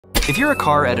If you're a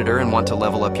car editor and want to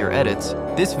level up your edits,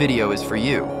 this video is for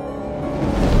you.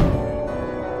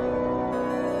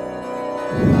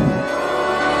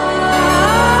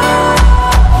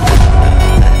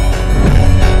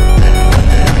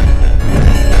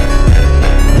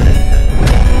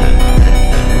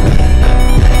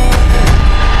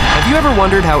 Have you ever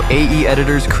wondered how AE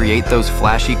editors create those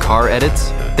flashy car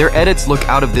edits? Their edits look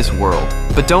out of this world.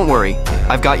 But don't worry,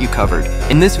 I've got you covered.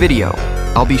 In this video,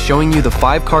 I'll be showing you the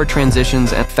 5 car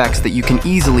transitions and effects that you can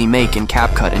easily make in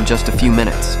CapCut in just a few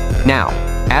minutes. Now,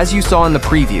 as you saw in the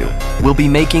preview, we'll be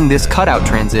making this cutout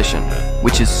transition,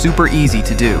 which is super easy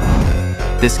to do.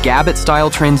 This Gabbit style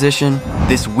transition,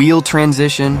 this wheel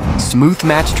transition, smooth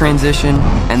match transition,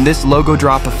 and this logo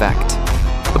drop effect.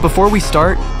 But before we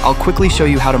start, I'll quickly show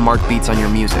you how to mark beats on your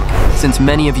music, since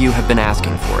many of you have been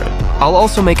asking for it. I'll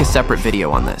also make a separate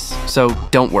video on this, so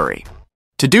don't worry.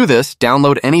 To do this,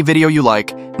 download any video you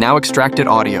like, now extracted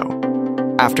audio.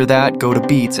 After that, go to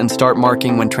Beats and start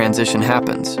marking when transition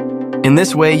happens. In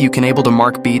this way, you can able to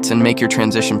mark beats and make your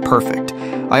transition perfect.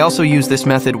 I also use this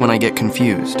method when I get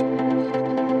confused.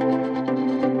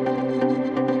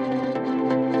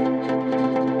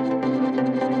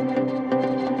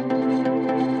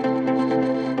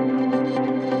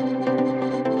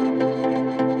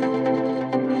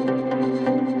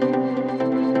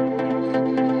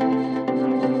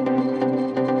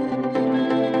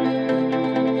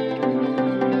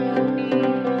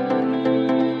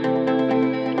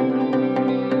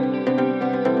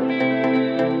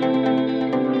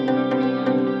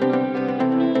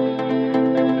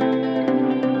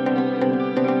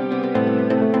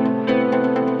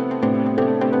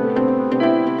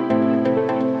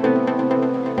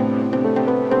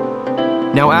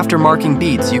 Now after marking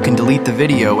beats, you can delete the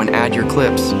video and add your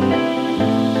clips.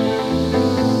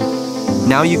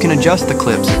 Now you can adjust the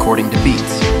clips according to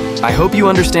beats. I hope you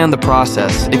understand the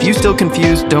process. If you're still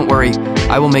confused, don't worry,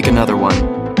 I will make another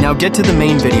one. Now get to the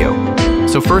main video.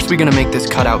 So first we're gonna make this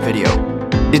cutout video.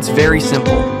 It's very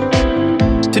simple.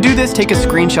 To do this, take a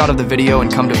screenshot of the video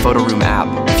and come to Photo Room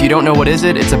app. If you don't know what is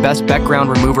it, it's a best background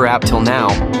remover app till now.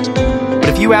 But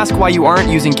if you ask why you aren't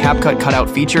using CapCut cutout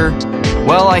feature,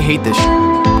 well, I hate this shit.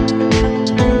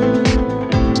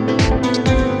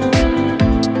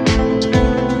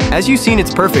 As you've seen,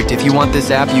 it's perfect. If you want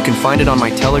this app, you can find it on my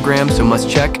Telegram, so must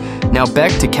check. Now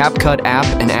back to CapCut app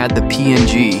and add the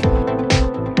PNG.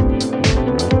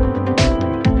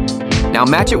 Now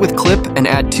match it with clip and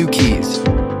add 2 keys.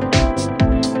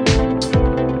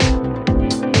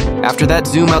 After that,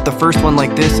 zoom out the first one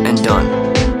like this and done.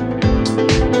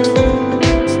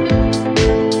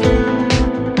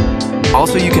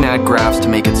 Also, you can add graphs to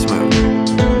make it smooth.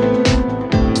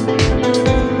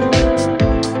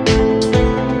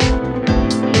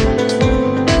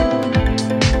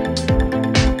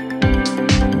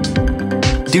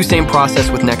 Do same process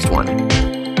with next one.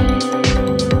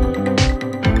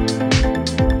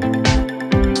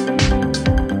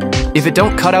 If it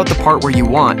don't cut out the part where you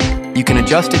want, you can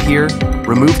adjust it here,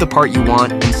 remove the part you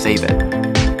want, and save it.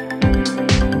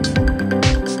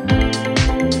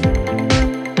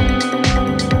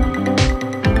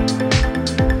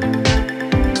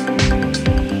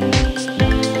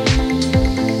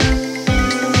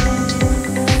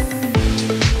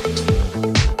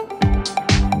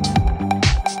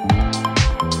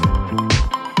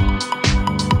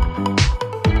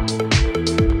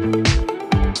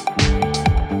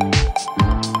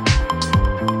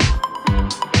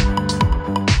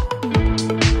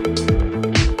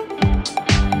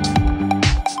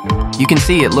 You can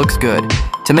see it looks good.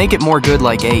 To make it more good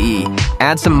like AE,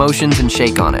 add some motions and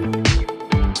shake on it.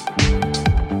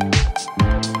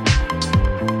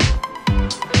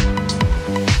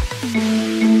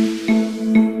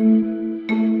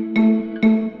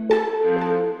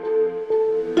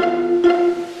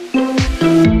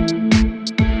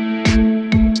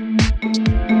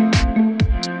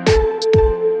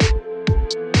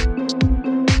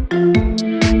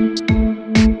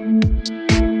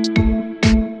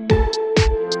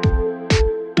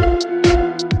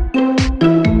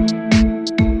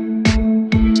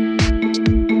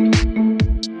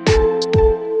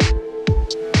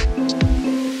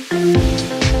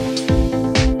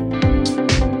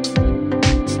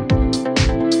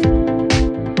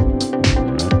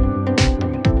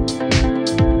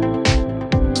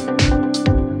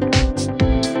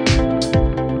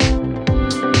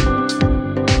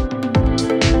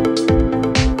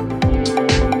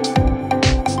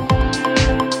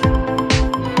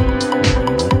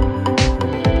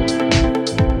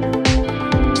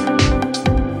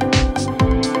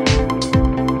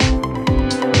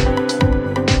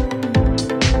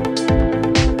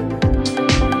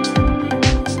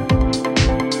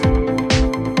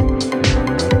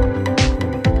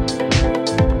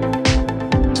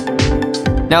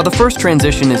 Now the first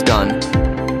transition is done.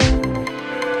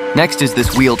 Next is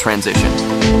this wheel transition.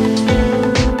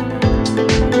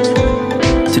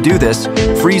 To do this,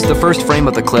 freeze the first frame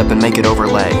of the clip and make it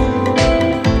overlay.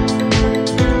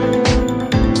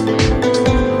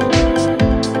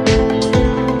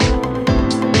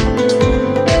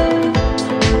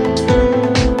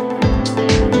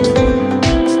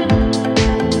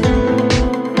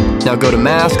 Now go to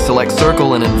Mask, select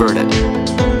Circle, and invert it.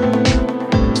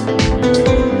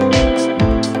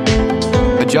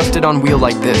 Adjust it on wheel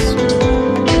like this.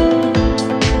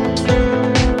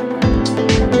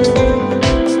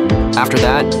 After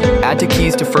that, add to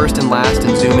keys to first and last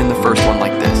and zoom in the first one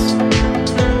like this.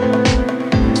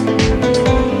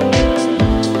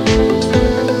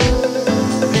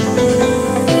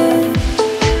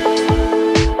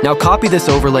 Now copy this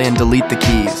overlay and delete the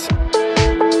keys.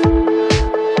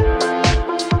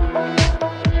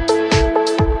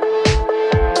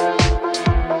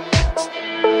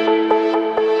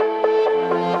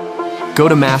 Go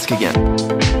to Mask again,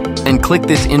 and click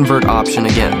this invert option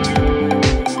again.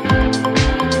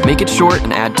 Make it short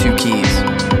and add 2 keys.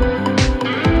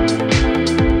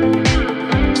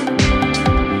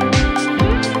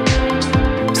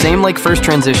 Same like first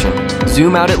transition,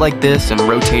 zoom out it like this and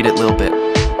rotate it a little bit.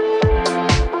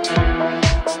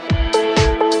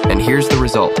 And here's the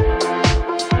result.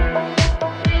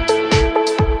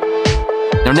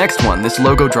 Now next one, this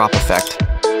logo drop effect.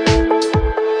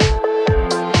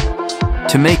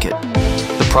 To make it,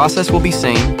 the process will be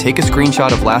same. Take a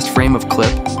screenshot of last frame of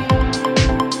clip,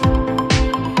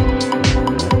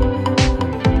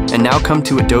 and now come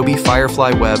to Adobe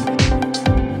Firefly Web.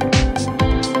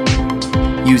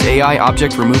 Use AI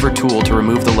Object Remover tool to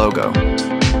remove the logo.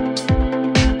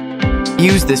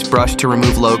 Use this brush to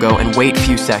remove logo and wait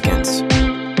few seconds.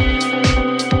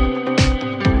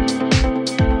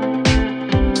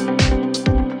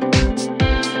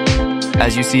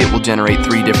 As you see, it will generate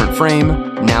 3 different frames.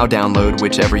 Now download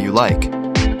whichever you like.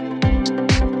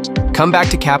 Come back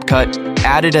to CapCut,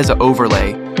 add it as an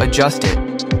overlay, adjust it.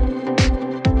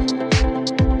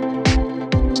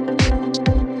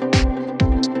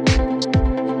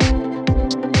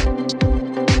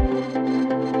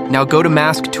 Now go to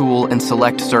Mask tool and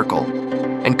select Circle,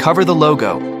 and cover the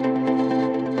logo.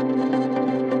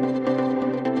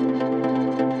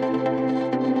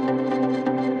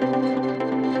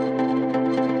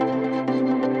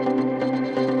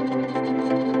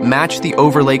 Match the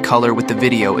overlay color with the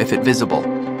video if it's visible.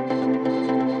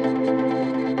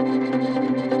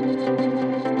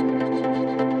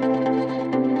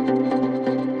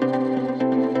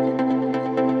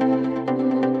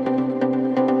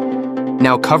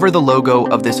 Now cover the logo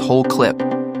of this whole clip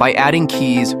by adding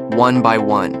keys one by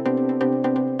one.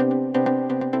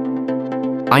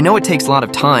 I know it takes a lot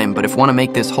of time, but if you want to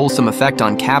make this wholesome effect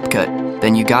on CapCut,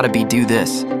 then you gotta do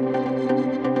this.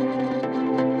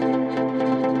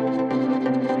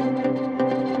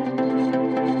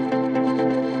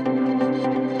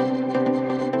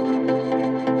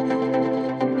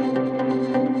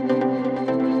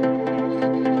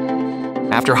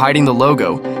 After hiding the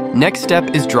logo, next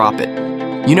step is drop it.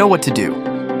 You know what to do.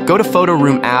 Go to Photo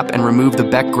Room app and remove the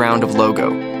background of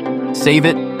logo. Save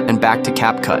it and back to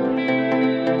CapCut.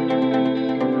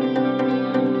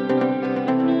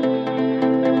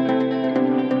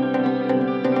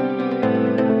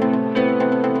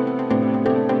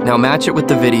 Now match it with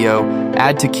the video,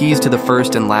 add 2 keys to the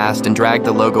first and last, and drag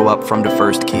the logo up from the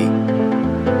first key.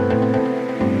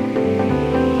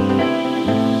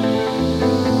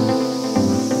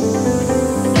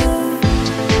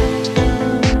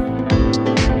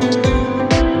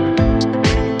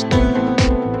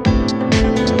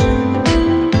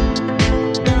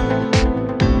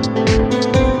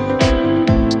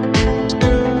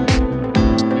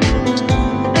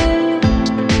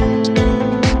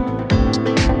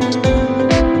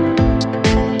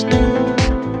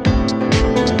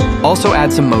 Also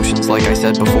add some motions like I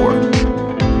said before.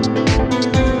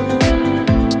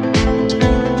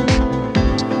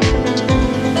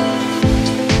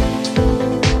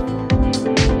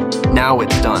 Now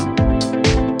it's done.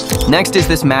 Next is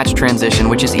this match transition,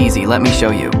 which is easy. Let me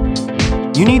show you.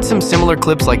 You need some similar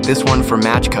clips like this one for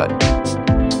match cut.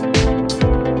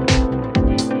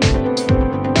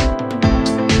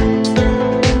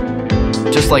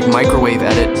 Just like microwave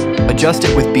edit, adjust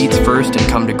it with beats first and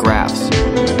come to graphs.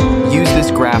 Use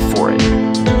this graph for it.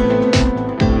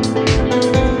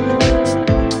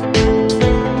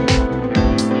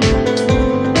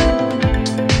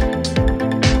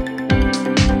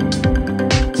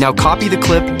 Now copy the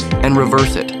clip and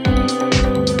reverse it.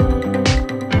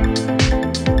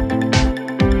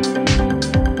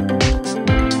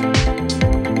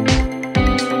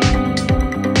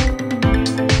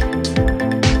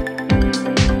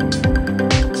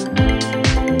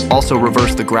 Also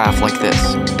reverse the graph like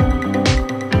this.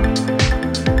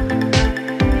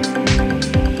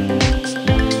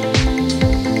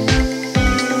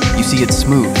 You see it's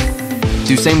smooth.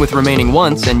 Do same with remaining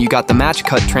once and you got the match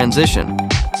cut transition.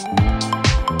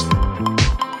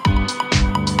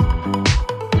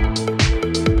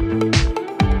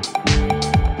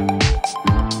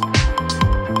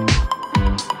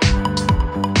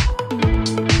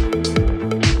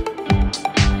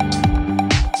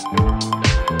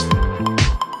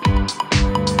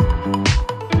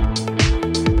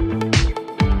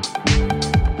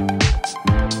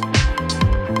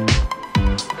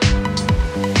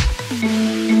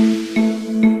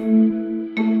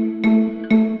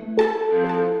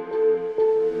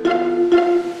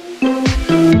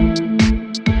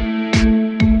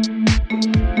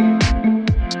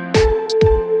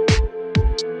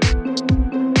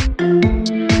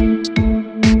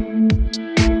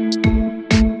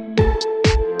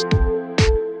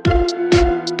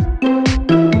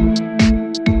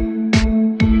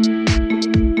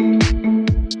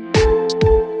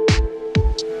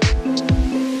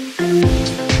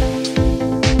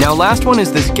 Now last one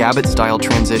is this Gabbit style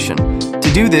transition.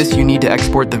 To do this, you need to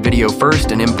export the video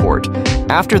first and import.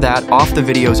 After that, off the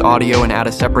video's audio and add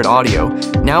a separate audio.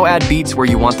 Now add beats where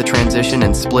you want the transition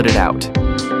and split it out.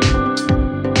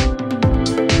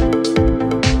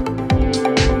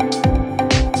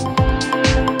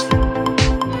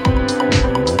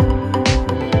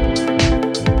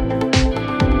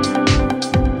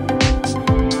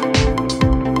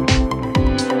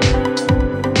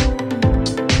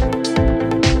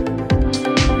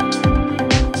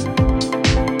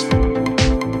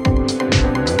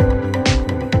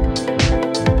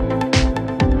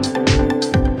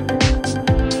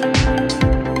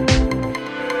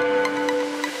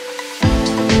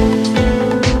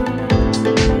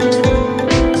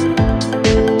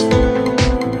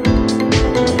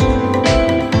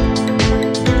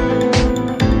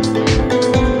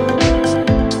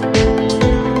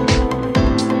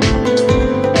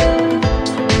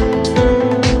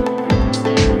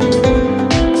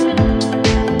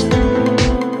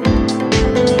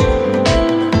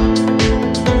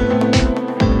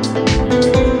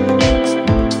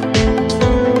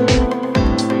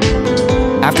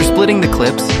 After splitting the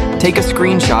clips, take a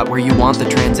screenshot where you want the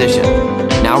transition.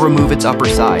 Now remove its upper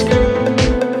side.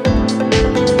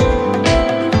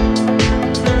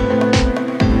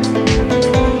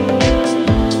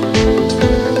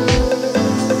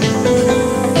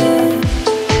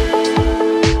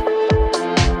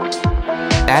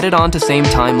 Add it onto same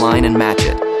timeline and match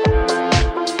it.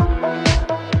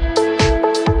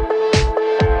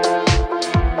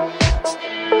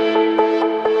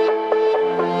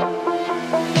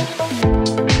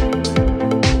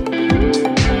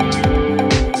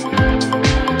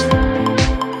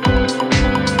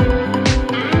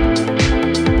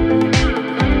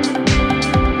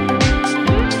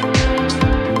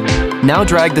 Now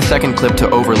drag the second clip to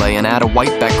overlay and add a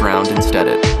white background instead.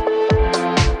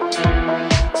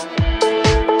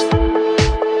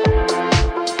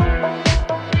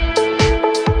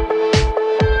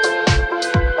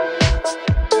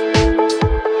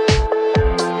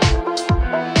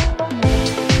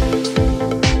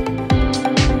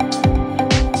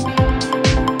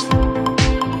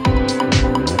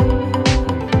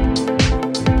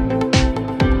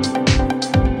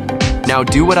 Now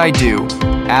do what I do.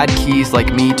 Add keys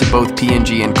like me to both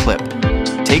PNG and clip.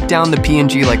 Take down the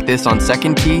PNG like this on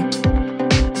second key.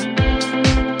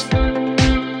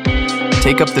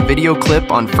 Take up the video clip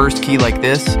on first key like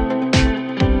this.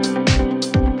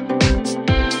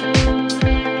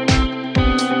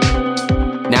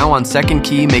 Now on second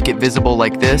key, make it visible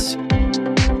like this.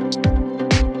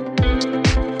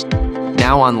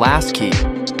 Now on last key,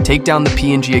 take down the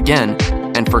PNG again,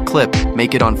 and for clip,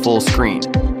 make it on full screen.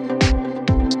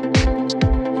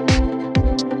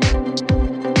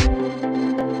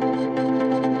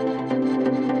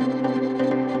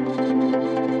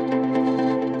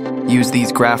 Use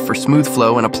these graph for smooth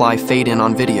flow and apply fade in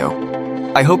on video.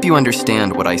 I hope you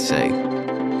understand what I say.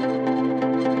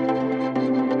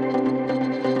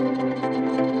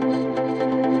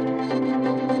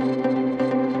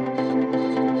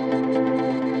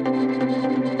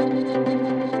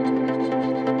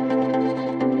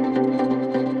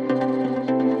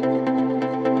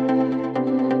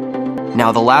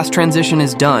 Now the last transition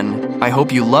is done. I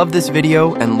hope you love this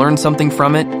video and learned something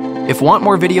from it. If want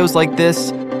more videos like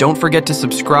this, don't forget to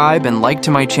subscribe and like to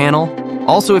my channel.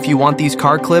 Also, if you want these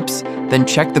car clips, then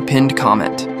check the pinned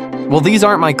comment. Well, these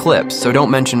aren't my clips, so don't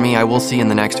mention me. I will see you in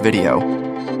the next video.